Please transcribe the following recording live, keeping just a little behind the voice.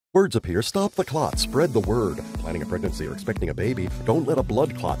Words appear, stop the clot, spread the word. Planning a pregnancy or expecting a baby, don't let a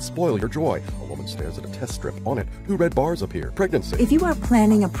blood clot spoil your joy. A woman stares at a test strip. On it, 2 red bars appear. Pregnancy. If you are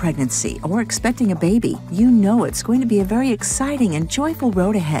planning a pregnancy or expecting a baby, you know it's going to be a very exciting and joyful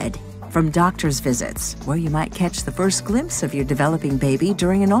road ahead. From doctor's visits, where you might catch the first glimpse of your developing baby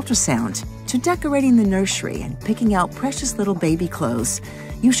during an ultrasound, to decorating the nursery and picking out precious little baby clothes,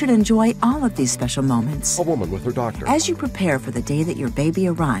 you should enjoy all of these special moments. A woman with her doctor. As you prepare for the day that your baby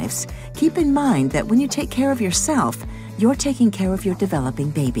arrives, keep in mind that when you take care of yourself, you're taking care of your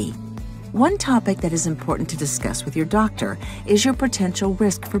developing baby. One topic that is important to discuss with your doctor is your potential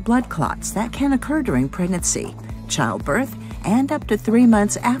risk for blood clots that can occur during pregnancy, childbirth, and up to 3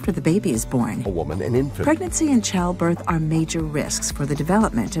 months after the baby is born. A woman and infant. Pregnancy and childbirth are major risks for the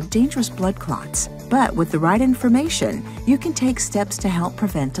development of dangerous blood clots, but with the right information, you can take steps to help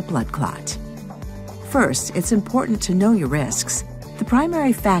prevent a blood clot. First, it's important to know your risks. The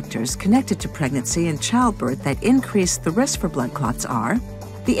primary factors connected to pregnancy and childbirth that increase the risk for blood clots are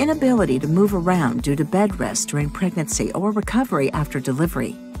the inability to move around due to bed rest during pregnancy or recovery after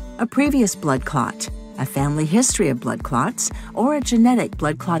delivery, a previous blood clot, a family history of blood clots, or a genetic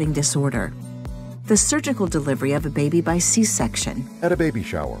blood clotting disorder. The surgical delivery of a baby by C-section. At a baby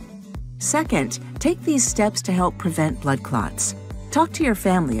shower. Second, take these steps to help prevent blood clots. Talk to your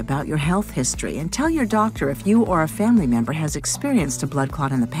family about your health history and tell your doctor if you or a family member has experienced a blood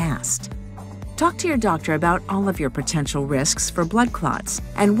clot in the past. Talk to your doctor about all of your potential risks for blood clots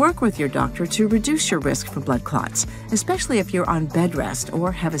and work with your doctor to reduce your risk for blood clots, especially if you're on bed rest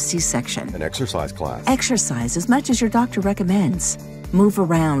or have a C-section. An exercise class. Exercise as much as your doctor recommends. Move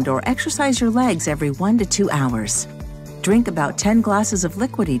around or exercise your legs every 1 to 2 hours. Drink about 10 glasses of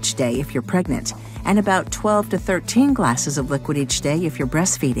liquid each day if you're pregnant, and about 12 to 13 glasses of liquid each day if you're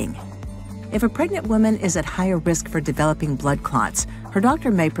breastfeeding. If a pregnant woman is at higher risk for developing blood clots, her doctor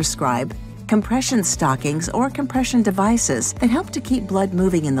may prescribe compression stockings or compression devices that help to keep blood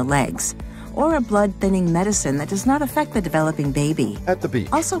moving in the legs, or a blood-thinning medicine that does not affect the developing baby. At the beach.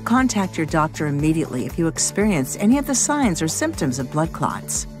 Also, contact your doctor immediately if you experience any of the signs or symptoms of blood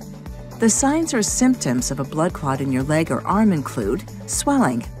clots. The signs or symptoms of a blood clot in your leg or arm include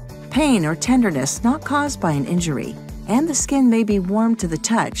swelling, pain or tenderness not caused by an injury, and the skin may be warm to the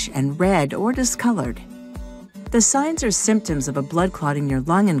touch and red or discolored. The signs or symptoms of a blood clot in your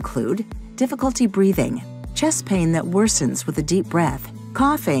lung include difficulty breathing, chest pain that worsens with a deep breath,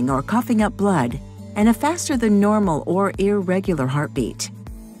 coughing or coughing up blood, and a faster than normal or irregular heartbeat.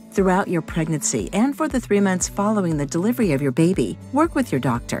 Throughout your pregnancy and for the 3 months following the delivery of your baby, work with your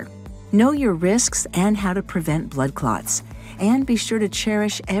doctor. Know your risks and how to prevent blood clots, and be sure to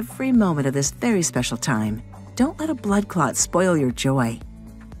cherish every moment of this very special time. Don't let a blood clot spoil your joy.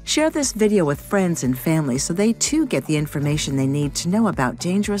 Share this video with friends and family so they too get the information they need to know about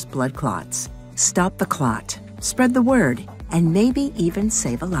dangerous blood clots. Stop the clot, spread the word, and maybe even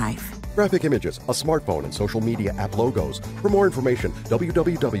save a life. Graphic images, a smartphone, and social media app logos. For more information,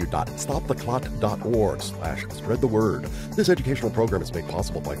 www.stoptheclot.org/spread the word. This educational program is made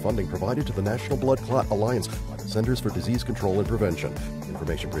possible by funding provided to the National Blood Clot Alliance by the Centers for Disease Control and Prevention. The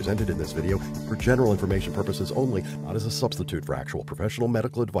information presented in this video is for general information purposes only, not as a substitute for actual professional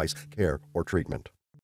medical advice, care, or treatment.